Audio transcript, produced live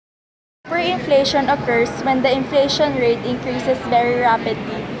Hyperinflation occurs when the inflation rate increases very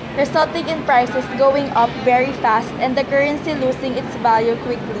rapidly, resulting in prices going up very fast and the currency losing its value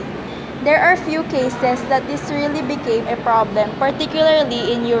quickly. There are few cases that this really became a problem,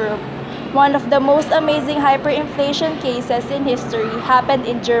 particularly in Europe. One of the most amazing hyperinflation cases in history happened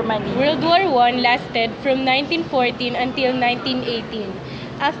in Germany. World War I lasted from 1914 until 1918.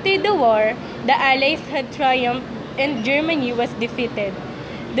 After the war, the Allies had triumphed and Germany was defeated.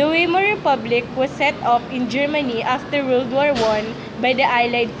 The Weimar Republic was set up in Germany after World War I by the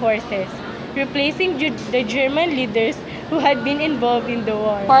Allied forces, replacing the German leaders who had been involved in the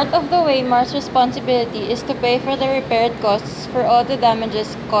war. Part of the Weimar's responsibility is to pay for the repaired costs for all the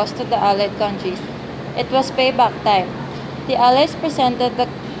damages caused to the Allied countries. It was payback time. The Allies presented the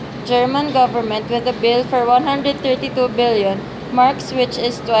German government with a bill for 132 billion marks, which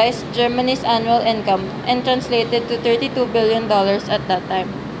is twice Germany's annual income and translated to $32 billion at that time.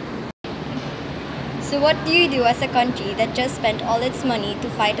 So what do you do as a country that just spent all its money to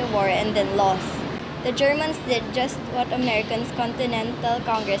fight a war and then lost? The Germans did just what Americans' Continental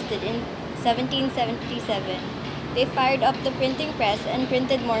Congress did in 1777. They fired up the printing press and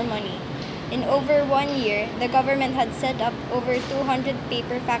printed more money. In over 1 year, the government had set up over 200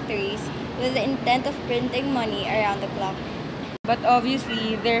 paper factories with the intent of printing money around the clock. But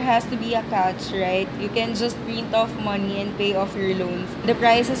obviously, there has to be a catch, right? You can just print off money and pay off your loans. The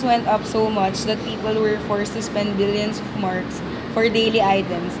prices went up so much that people were forced to spend billions of marks for daily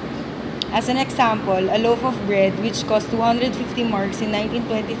items. As an example, a loaf of bread, which cost 250 marks in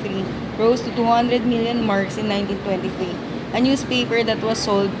 1923, rose to 200 million marks in 1923. A newspaper that was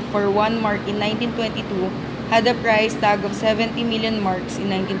sold for 1 mark in 1922 had a price tag of 70 million marks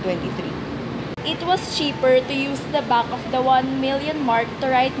in 1923. It was cheaper to use the back of the 1 million mark to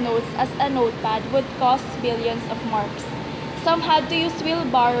write notes, as a notepad would cost billions of marks. Some had to use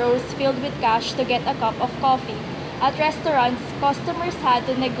wheelbarrows filled with cash to get a cup of coffee. At restaurants, customers had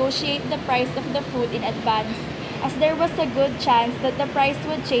to negotiate the price of the food in advance, as there was a good chance that the price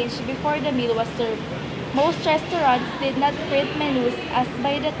would change before the meal was served. Most restaurants did not print menus, as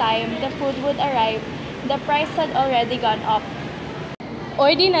by the time the food would arrive, the price had already gone up.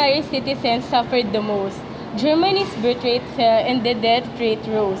 Ordinary citizens suffered the most. Germany's birth rate fell and the death rate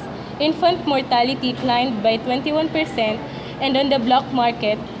rose. Infant mortality climbed by 21%, and on the black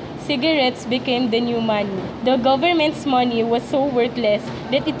market, cigarettes became the new money. The government's money was so worthless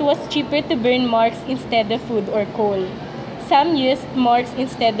that it was cheaper to burn marks instead of food or coal. Some used marks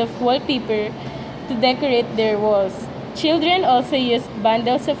instead of wallpaper to decorate their walls. Children also used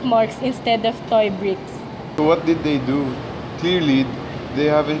bundles of marks instead of toy bricks. So what did they do? Clearly, they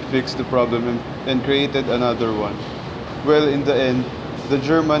haven't fixed the problem and created another one. Well, in the end, the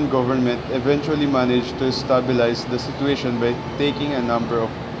German government eventually managed to stabilize the situation by taking a number of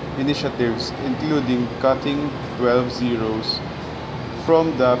initiatives, including cutting 12 zeros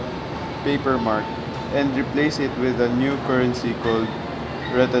from the paper mark and replace it with a new currency called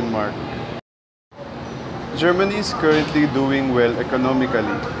Rentenmark. Germany is currently doing well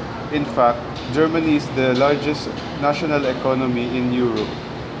economically. In fact, Germany is the largest national economy in Europe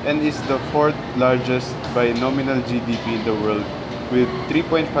and is the fourth largest by nominal GDP in the world. With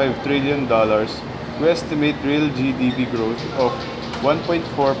 $3.5 trillion, we estimate real GDP growth of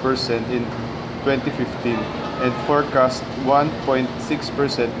 1.4% in 2015 and forecast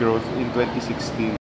 1.6% growth in 2016.